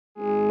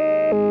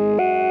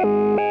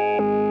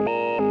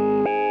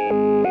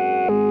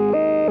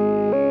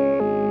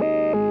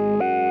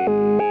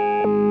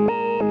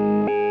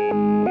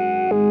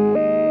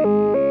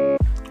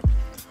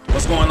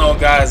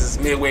guys?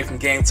 It's Midway from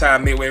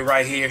GameTimeMidway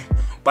right here.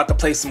 About to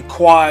play some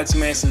quads,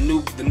 man.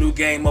 The new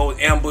game mode,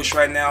 Ambush,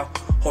 right now.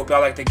 Hope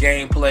y'all like the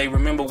gameplay.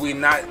 Remember, we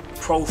not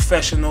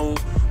professional.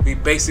 We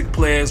basic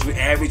players. We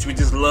average. We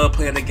just love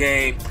playing the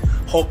game.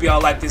 Hope y'all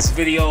like this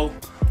video.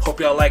 Hope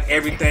y'all like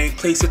everything.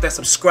 Please hit that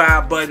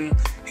subscribe button.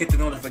 Hit the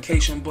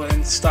notification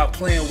button. Stop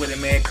playing with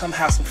it, man. Come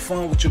have some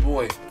fun with your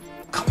boy.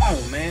 Come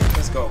on, man.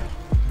 Let's go.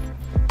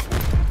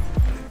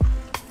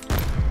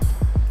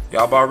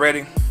 Y'all about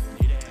ready?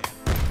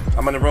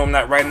 I'm in the room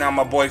right now.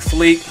 My boy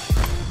Fleek,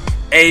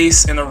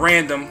 Ace, and a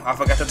random. I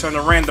forgot to turn the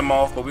random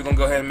off, but we're gonna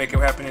go ahead and make it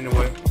happen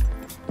anyway.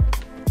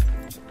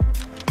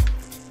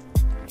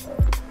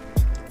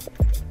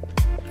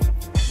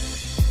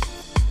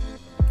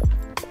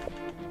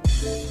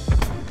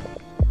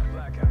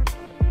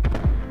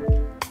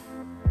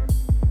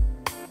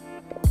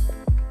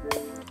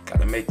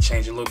 Gotta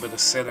change a little bit of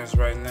settings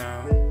right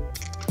now.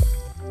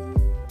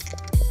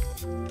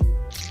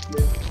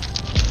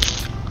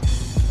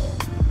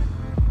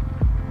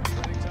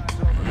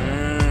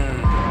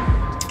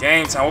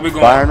 Game time. Where we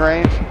going? Firing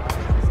range.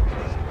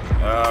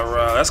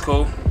 That's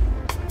cool.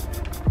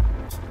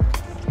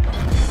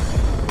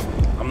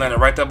 I'm landing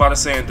right there by the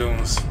sand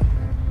dunes.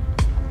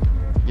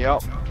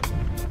 Yep.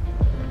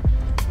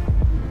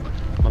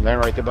 I'm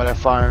landing right there by that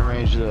firing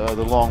range, the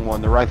long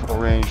one, the rifle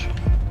range.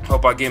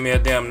 Hope I get me a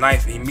damn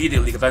knife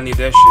immediately, because I need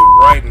that shit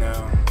right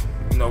now.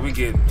 You know, we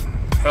get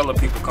hella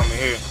people coming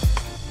here.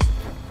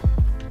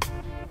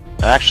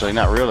 Actually,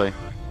 not really.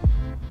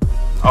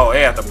 Oh,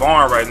 they at the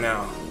barn right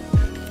now.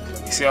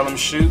 You see all them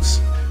shoots?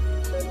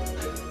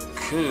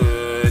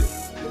 Good.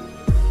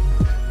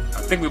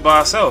 I think we by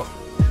ourselves.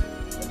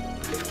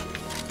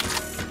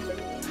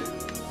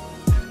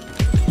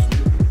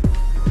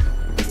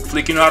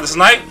 Fleek, you know how to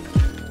snipe?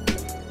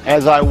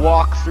 As I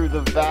walk through the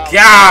valley.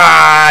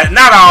 God,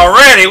 not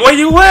already. Where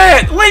you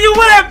at? Where you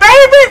at,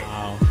 baby?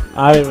 Wow.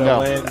 I didn't even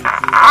land.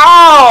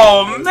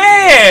 Oh,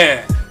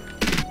 man.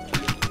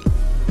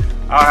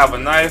 I'll have a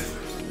knife.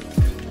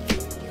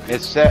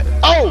 It's set.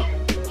 Oh!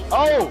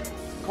 Oh!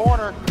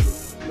 Corner.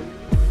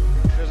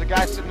 There's a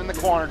guy sitting in the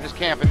corner just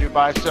camping, dude,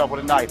 by himself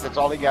with a knife. That's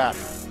all he got.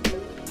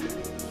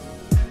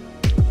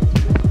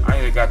 I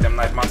need a goddamn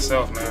knife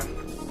myself, man.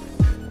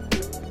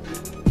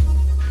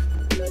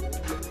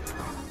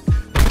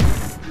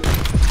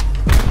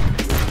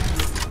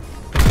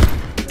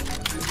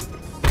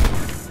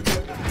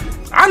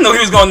 I knew he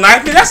was gonna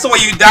knife me. That's the way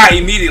you die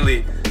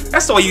immediately.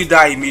 That's the way you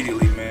die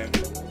immediately, man.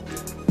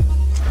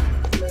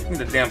 Give me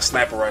the damn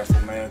sniper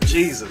rifle, man.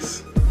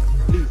 Jesus.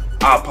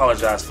 I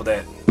apologize for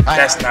that.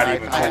 That's not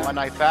even cool. I had my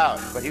knife out,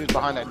 but he was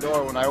behind that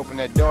door. When I opened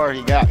that door,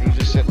 he was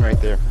just sitting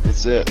right there.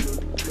 That's it.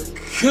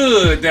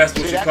 Good, that's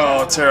what you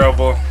call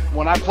terrible.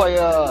 When I play,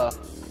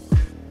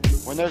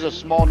 when there's a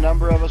small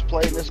number of us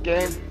playing this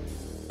game,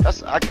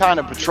 I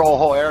kind of patrol the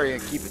whole area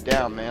and keep it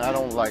down, man. I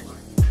don't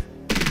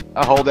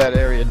I hold that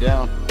area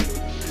down.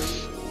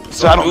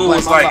 So I don't dude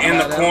was like in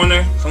the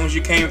corner as soon as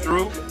you came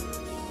through?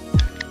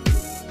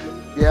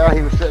 Yeah,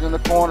 he was sitting in the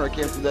corner. I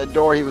came through that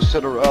door. He was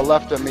to the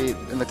left of me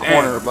in the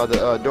corner by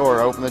the door.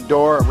 I opened the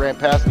door, ran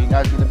past me,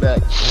 knifed me in the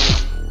back.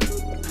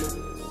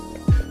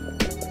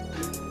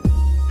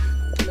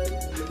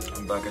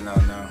 I'm backing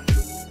out now.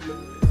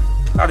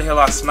 How the hell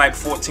I sniped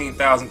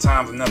 14,000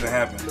 times and nothing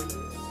happened?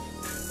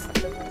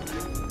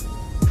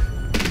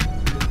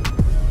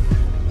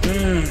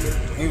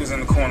 He was in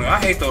the corner. I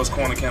hate those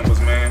corner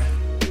campers, man.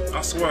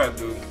 I swear I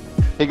do.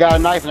 He got a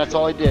knife and that's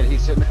all he did. He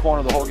sit in the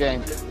corner the whole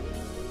game.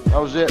 That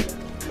was it.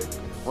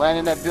 Land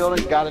in that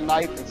building, got a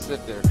knife, and sit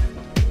there.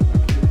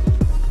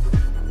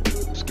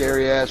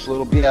 Scary ass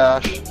little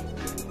biatch.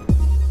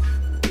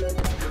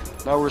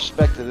 No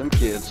respect to them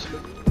kids.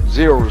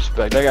 Zero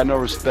respect. They got no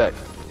respect.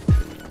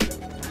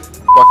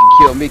 Fucking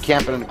kill me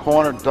camping in the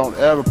corner. Don't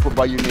ever put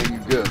by your name, you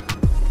good.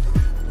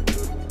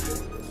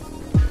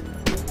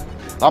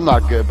 I'm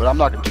not good, but I'm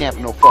not gonna camp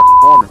in no fucking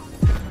corner.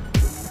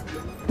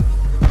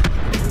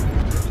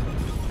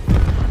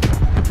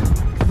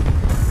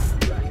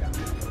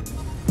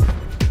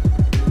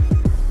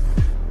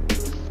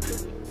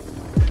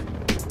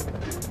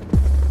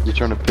 You're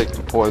trying to pick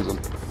the poison.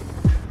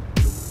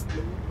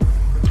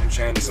 I'm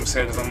changing some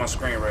settings on my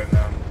screen right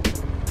now.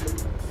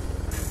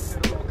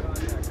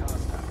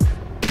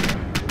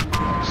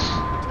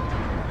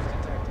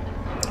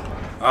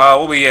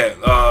 Where we at?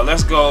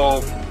 Let's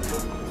go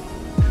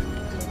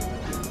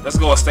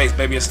estates,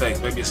 baby estates,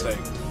 baby estate.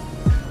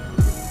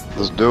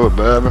 Let's do it,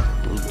 baby.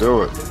 Let's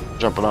do it.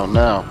 Jumping on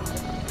now.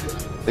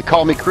 They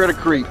call me Critter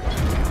Creep.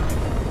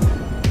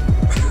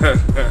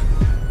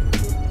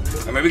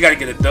 I mean, we gotta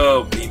get a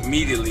dub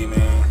immediately,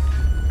 man.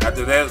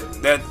 After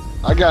that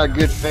I got a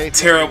good faith.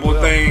 Terrible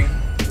thing.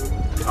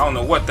 I don't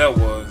know what that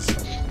was.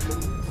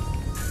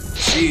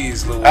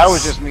 Jeez, Louis. That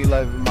was just me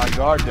letting my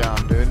guard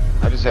down, dude.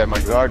 I just had my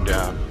guard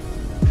down.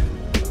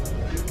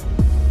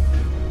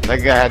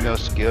 That guy had no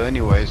skill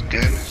anyways,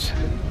 goodness.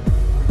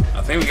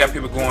 I think we got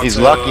people going He's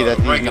to lucky that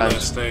these regular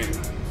guys... estate.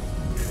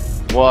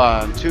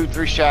 1, 2,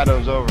 3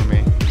 shadows over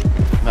me.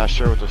 Not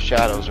sure what the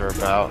shadows are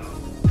about.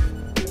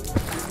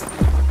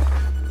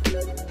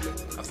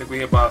 think we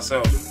here by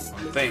ourselves.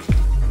 I think.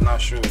 I'm not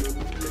sure.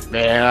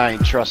 Man, I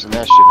ain't trusting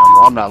that shit no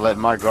more. I'm not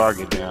letting my guard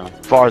get down.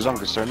 As far as I'm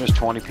concerned, there's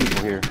 20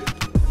 people here.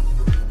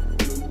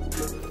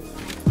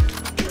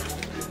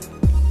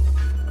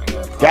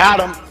 Got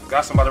him.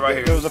 Got somebody right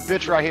here. There was a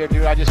bitch right here,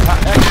 dude. I just got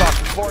Xbox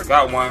before.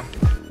 Got one.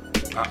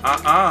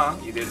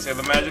 You didn't say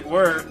the magic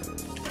word.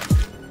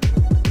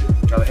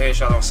 Got a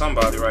headshot on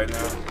somebody right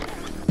now.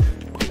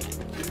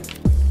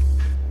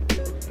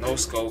 No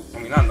scope. I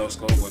mean, not no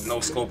scope, but no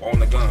scope on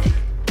the gun.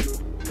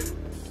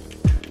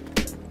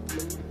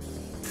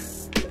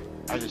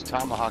 I just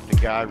tomahawked the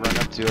guy, run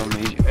up to him.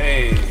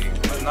 Hey,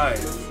 a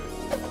knife.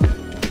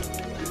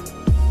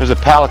 There's a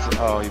pallet.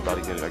 Oh, you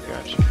about to get it. I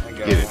got you.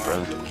 Get it,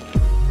 brother.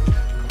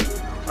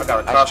 I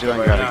got a I Koshka still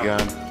ain't right got now. a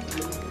gun.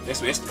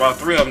 It's about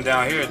 3 of them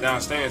down here,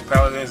 downstairs.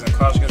 Paladins and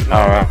Koshkas.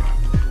 Alright.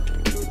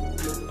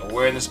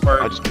 Awareness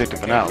perk. I just picked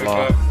up an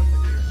outlaw. Need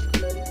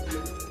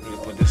to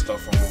put this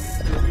stuff on.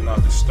 Do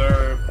not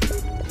disturb.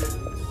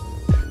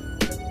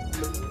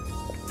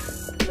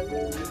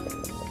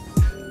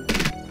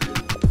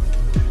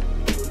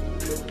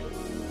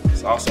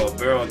 There's also a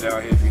barrel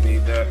down here if you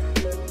need that.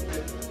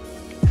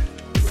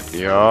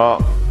 Yo,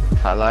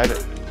 highlight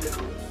it.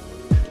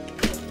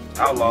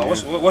 Outlaw.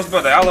 What's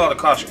better, outlaw or the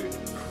Koshka?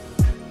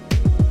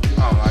 I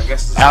don't know. I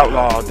guess it's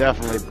Outlaw,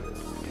 definitely.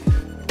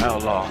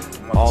 Outlaw.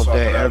 All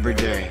day, every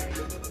day.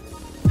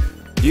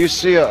 Do you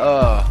see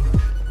a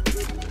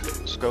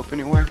scope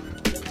anywhere?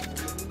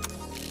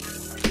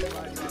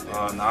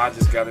 No, I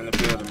just got in the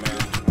building, man.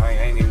 I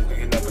ain't even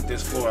hitting up with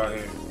this floor out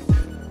here.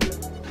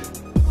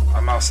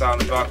 I'm outside on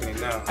the balcony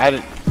now. I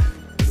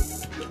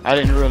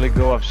didn't really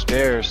go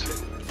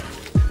upstairs.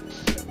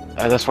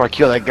 That's where I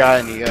killed that guy,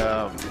 and he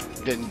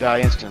didn't die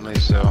instantly.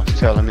 So it's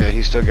telling me that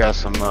he still got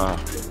some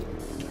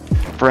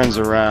friends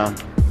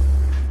around.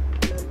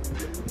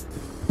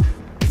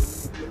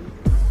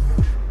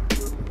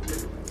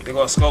 They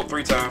go scope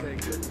 3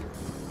 times.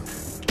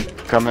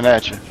 Coming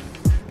at you.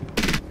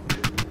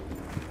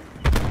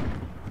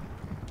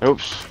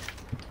 Oops.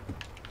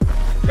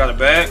 Got a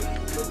bag?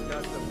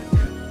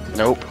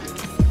 Nope.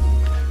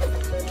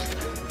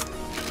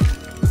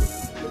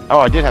 Oh,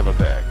 I did have a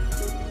bag.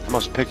 I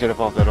must have picked it up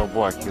off that old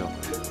boy I killed.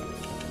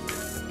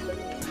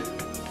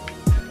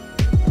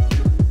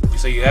 You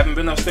say you haven't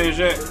been upstairs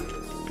yet?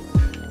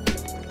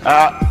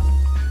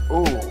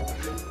 Ooh. I'm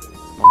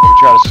gonna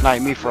try to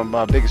snipe me from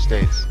big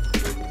estates.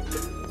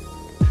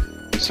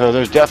 So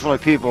there's definitely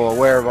people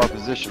aware of our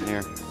position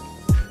here.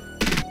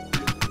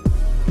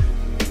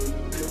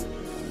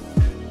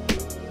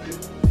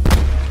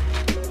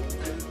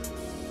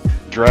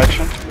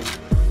 Direction?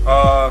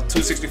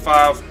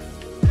 265.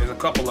 There's a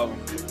couple of them.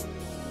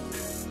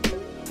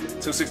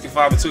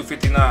 265 and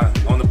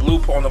 259 on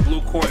the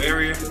blue court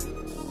area.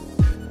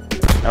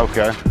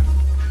 Okay.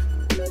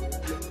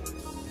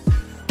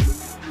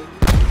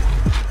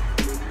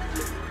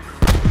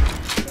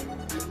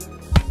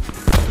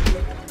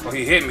 Oh,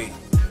 he hit me.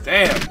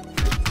 Damn.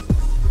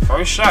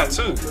 First shot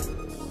too.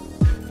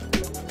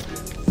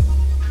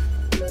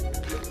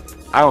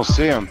 I don't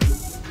see him.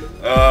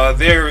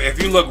 There.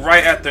 If you look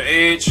right at the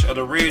edge of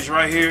the ridge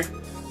right here,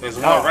 there's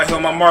one right here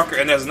on my marker,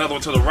 and there's another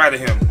one to the right of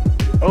him.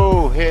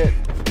 Oh, hit.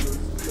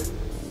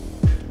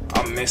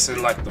 I'm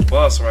missing like the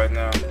bus right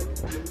now.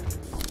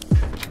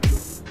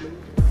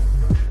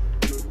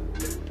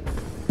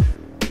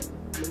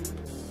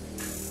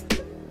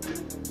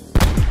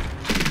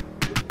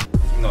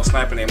 You know,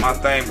 sniping ain't my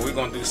thing, but we're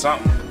gonna do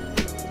something.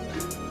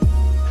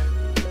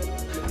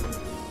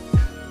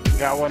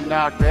 Got one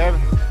knocked, baby.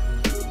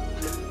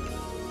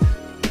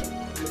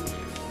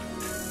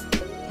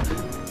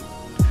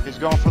 He's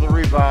going for the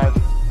revive.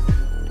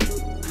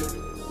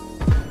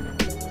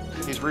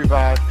 He's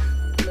revived.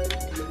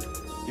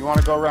 You want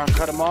to go around and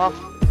cut him off?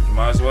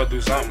 Might as well do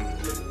something.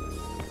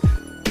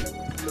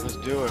 Let's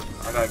do it.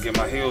 I gotta get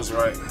my heels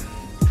right.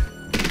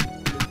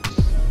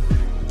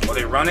 Are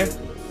they running?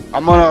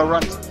 I'm gonna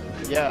run.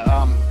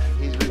 Yeah,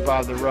 he's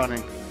revived the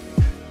running.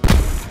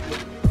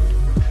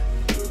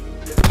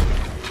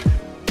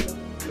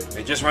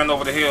 They just ran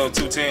over the hill,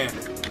 210.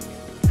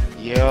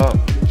 Yup.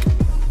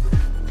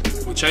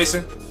 We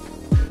chasing?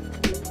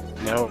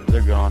 No,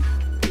 they're gone.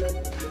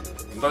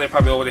 You know they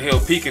probably over the hill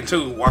peeking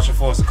too, watching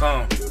for us to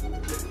come.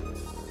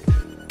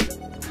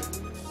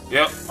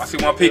 Yep, I see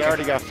one They peeking.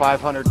 already got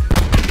 500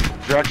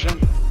 direction.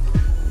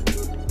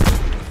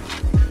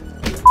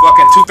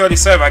 Fucking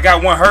 237. I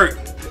got one hurt.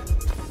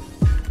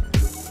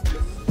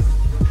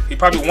 He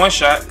probably one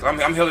shot.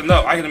 I'm healing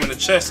up. I hit him in the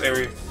chest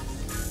area.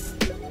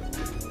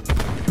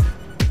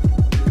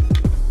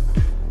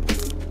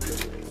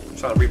 I'm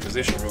trying to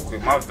reposition real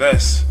quick. My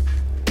vest.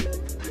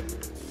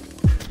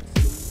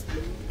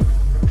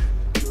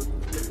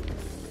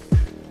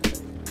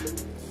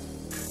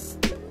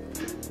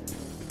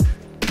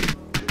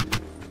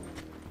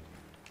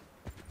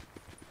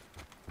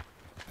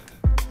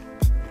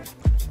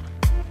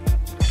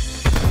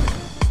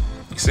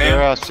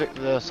 There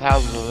there's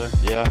houses over there.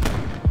 Yeah.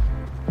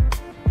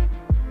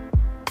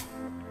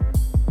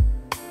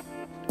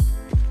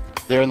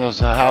 They're in those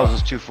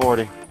houses,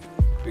 240.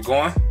 We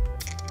going?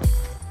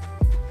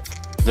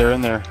 They're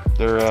in there.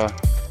 They're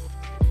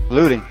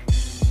looting.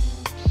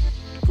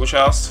 Which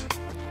house?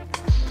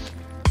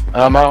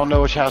 I don't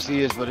know which house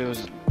he is, but it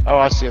was. Oh,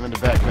 I see him in the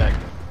backpack.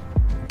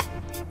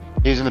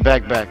 He's in the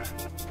backpack.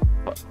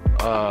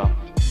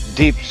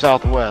 Deep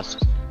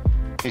southwest.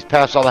 He's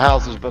past all the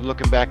houses, but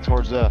looking back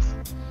towards us.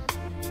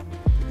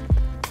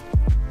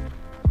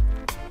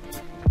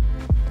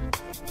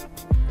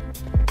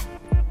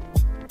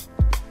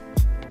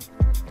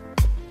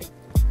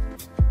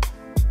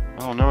 I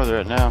don't know where they're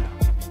at now.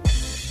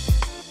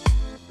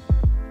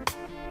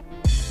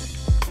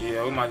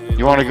 Yeah, we might.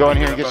 You want to go in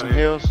here and get some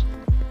heals?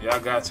 Yeah, I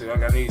got to. I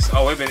got these.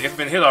 Oh, it's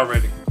been hit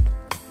already.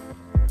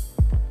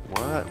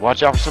 What?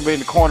 Watch out for somebody in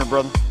the corner,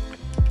 brother.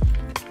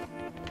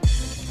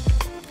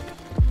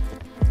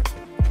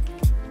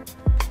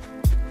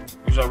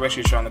 Which direction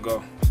you trying to go?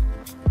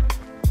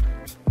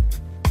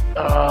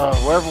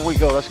 Wherever we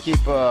go, let's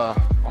keep a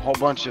whole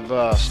bunch of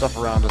stuff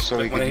around us so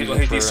we can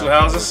hit these two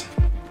houses.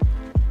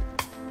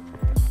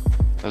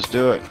 Let's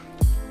do it.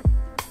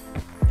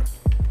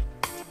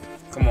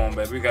 Come on,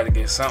 baby. We got to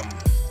get something.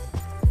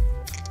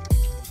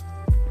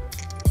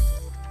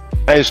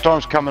 Hey, the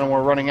storm's coming and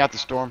we're running out the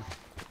storm.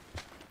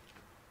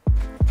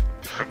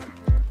 I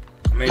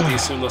made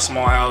these two little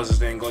small houses,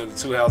 then go to the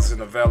two houses in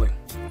the valley.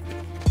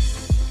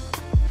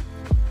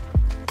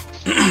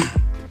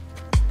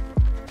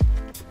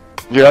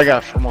 Yeah, I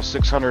got almost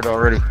 600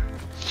 already.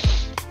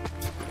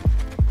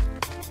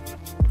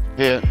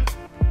 Hit.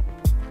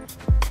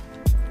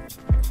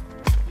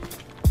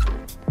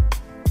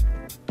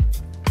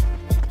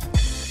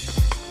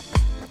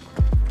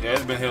 Yeah,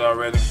 it's been hit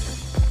already.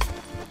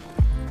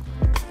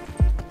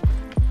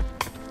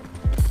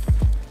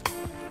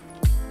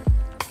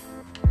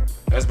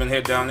 That's been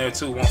hit down there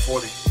too,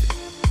 140.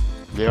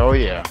 Yeah, oh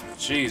yeah.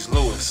 Jeez,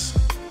 Lewis.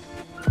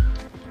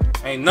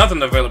 Ain't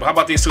nothing available. How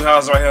about these two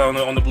houses right here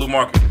on the blue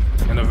market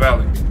in the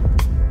valley?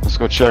 Let's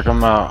go check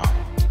them out.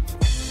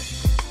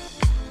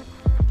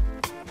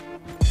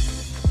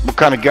 What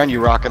kind of gun you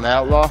rocking, the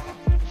Outlaw?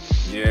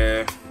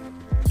 Yeah.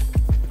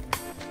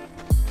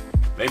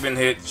 They've been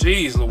hit.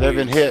 Jeez, Louise. They've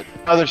been hit.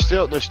 Oh,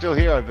 they're still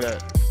here, I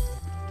bet.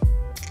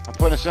 I'm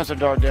putting a sensor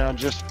dart down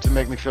just to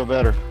make me feel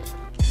better.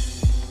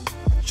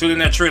 Shoot in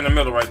that tree in the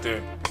middle right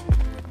there.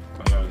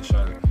 Oh, I already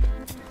shot it.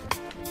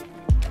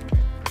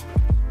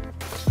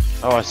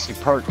 Oh, I see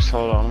perks.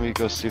 Hold on, let me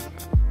go see.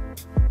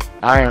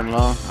 Iron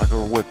lung. I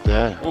can whip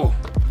that. Oh.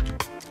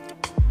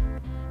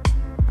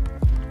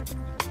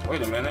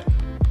 Wait a minute.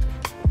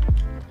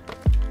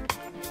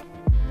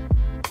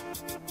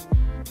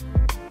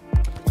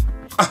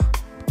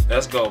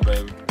 Let's go,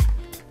 baby.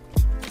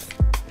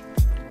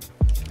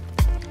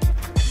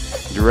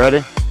 You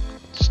ready?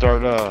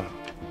 Start.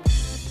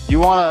 You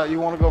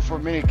wanna go for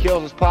as many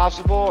kills as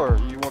possible, or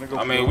you wanna go?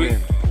 I mean, we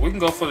can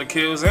go for the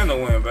kills and the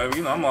win, baby.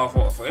 You know, I'm all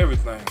for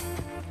everything.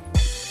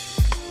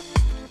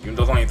 Even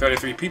though there's only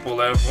 33 people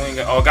left, we ain't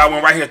got. Oh, got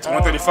one right here,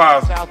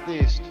 135.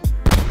 Southeast.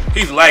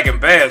 He's lagging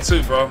bad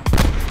too, bro.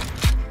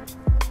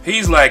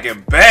 He's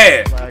lagging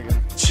bad. Lagging.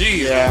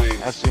 Jeez, Yeah, Louise.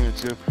 I've seen it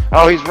too.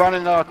 Oh, he's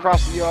running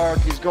across the yard.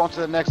 He's going to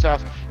the next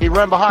house. He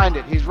ran behind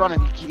it. He's running.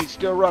 He's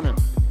still running.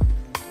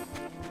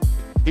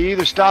 He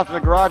either stopped in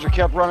the garage or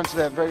kept running to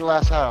that very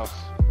last house.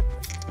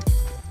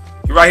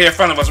 You're right here in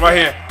front of us, right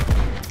here.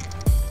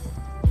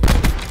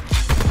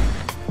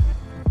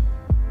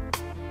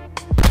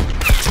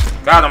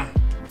 Got him.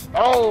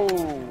 Oh,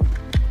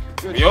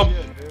 good Yo,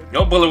 shit, dude.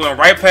 your bullet went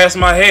right past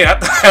my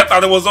head. I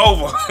thought it was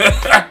over.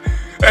 That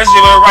shit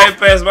went right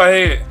past my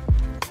head.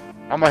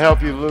 I'm gonna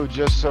help you loot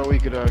just so we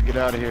could get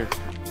out of here.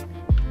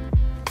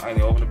 I ain't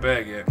even opened the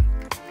bag yet.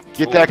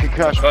 Get Ooh, that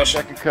concussion.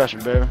 concussion. Get that concussion,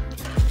 baby.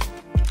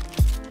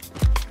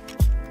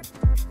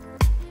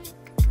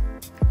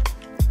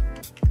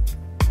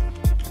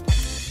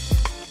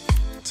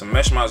 Some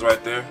mesh mines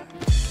right there.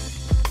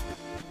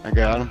 I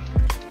got him.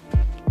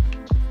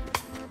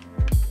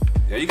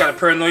 Yeah, you got a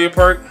paranoia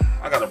perk?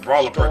 I got a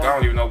brawler perk. I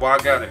don't even know why I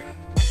got it.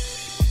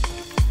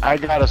 I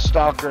got a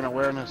stalker and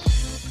awareness.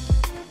 Is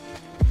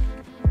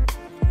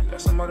that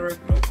somebody right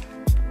there? Nope.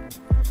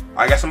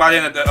 I got somebody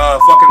in the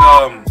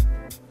fucking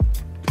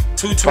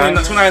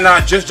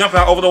 299 just jumping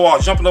out over the wall.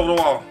 Jumping over the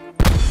wall.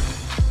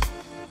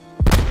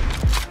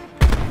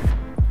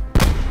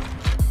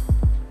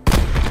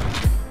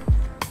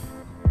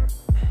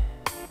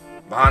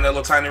 Behind that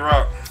little tiny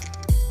rock.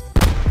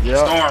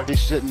 Yeah, Storm.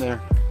 he's sitting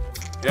there.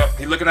 Yep,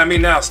 he looking at me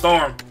now.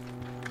 Storm.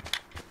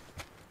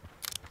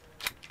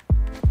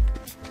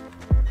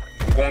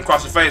 Going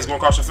across your face. Going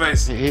across your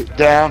face. He hit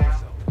down.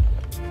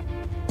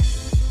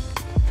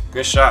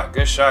 Good shot.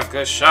 Good shot.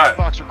 Good shot.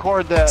 Fox,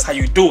 record that. That's how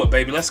you do it,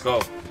 baby. Let's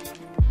go.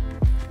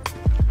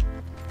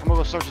 I'm gonna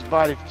go search his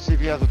body, see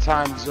if he has the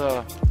times.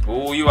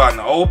 Ooh, you out in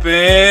the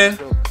open.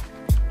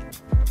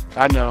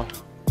 I know.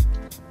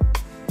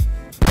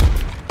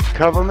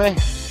 Cover me.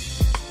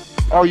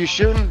 Oh, you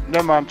shooting?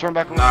 Never mind. Turn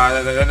back around.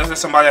 Nah,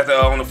 that's somebody at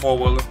the on the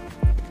 4-wheeler.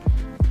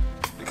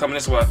 They coming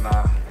this way.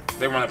 Nah,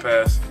 they running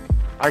past.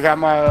 I got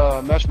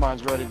my mesh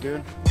mines ready,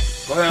 dude.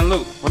 Go ahead and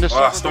loot. When this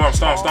Storm.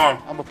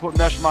 I'm gonna put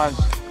mesh mines.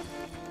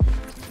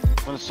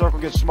 When the circle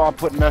gets small,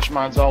 put mesh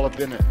mines all up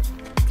in it.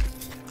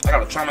 I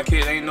got a trauma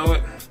kit, I ain't know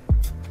it.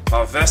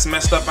 My vest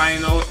messed up, I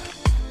ain't know it.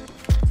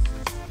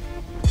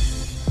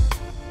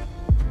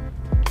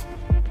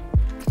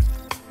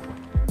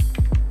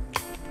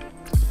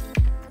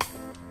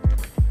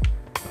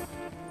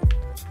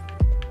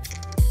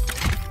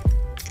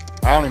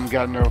 I don't even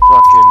got no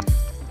fucking...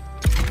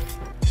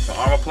 The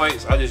armor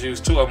plates, I just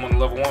used 2 of them on the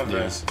level 1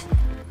 vest.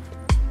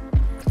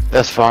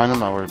 That's fine, I'm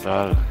not worried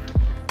about it.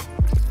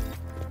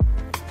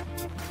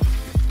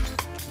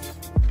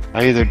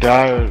 I either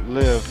die or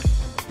live.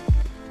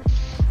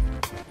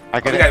 We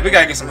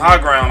gotta get some high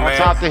ground, man. On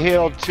top the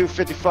hill,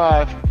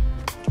 255.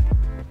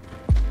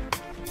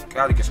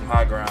 Gotta get some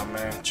high ground,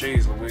 man.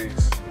 Jeez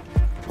Louise.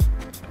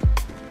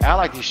 I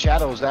like these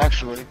shadows,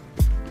 actually.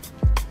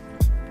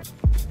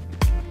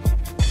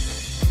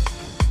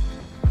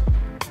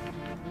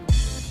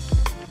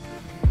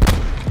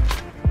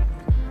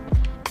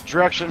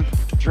 Direction.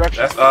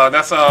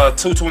 That's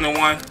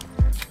 221.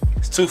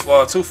 It's two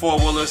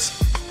 4-wheelers.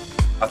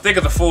 I think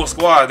it's a full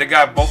squad. They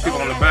got both people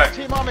on the back.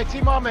 Team on me,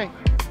 team on me.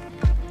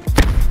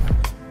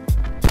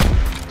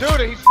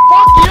 Dude, he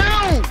fuck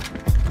you!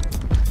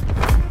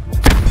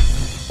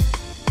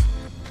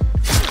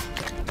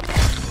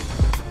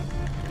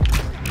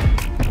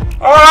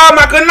 Oh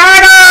my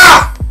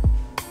granada!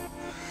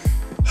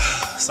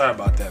 Sorry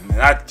about that,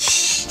 man.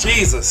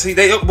 Jesus. See,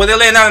 were they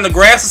laying out in the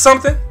grass or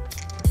something?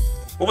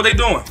 What were they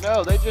doing?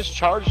 No, they just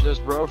charged us,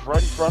 bro, right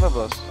in front of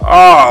us.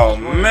 Oh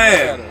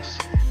man.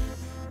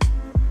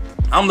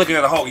 I'm looking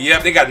at the whole.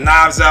 Yep, they got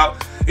knives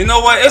out. You know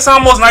what? It's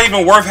almost not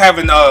even worth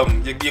having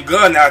your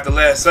gun out at the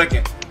last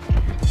second.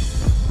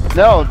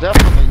 No,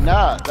 definitely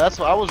not. That's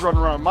why I was running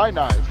around with my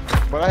knife,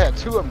 but I had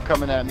 2 of them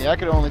coming at me. I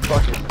could only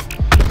fucking.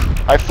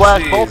 I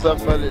flashed both of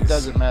them, but it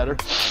doesn't matter.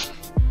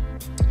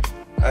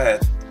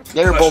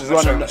 They were both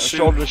running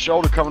shoulder to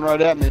shoulder, coming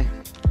right at me.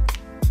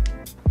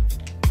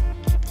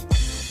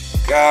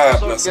 God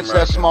so bless it gets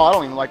that small. I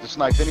don't even like to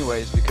snipe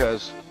anyways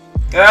because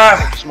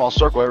a small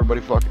circle,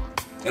 everybody fucking.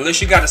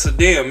 Unless you got a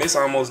sedan, it's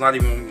almost not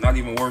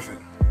even worth it.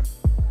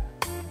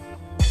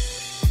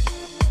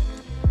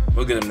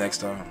 We'll get him next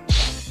time.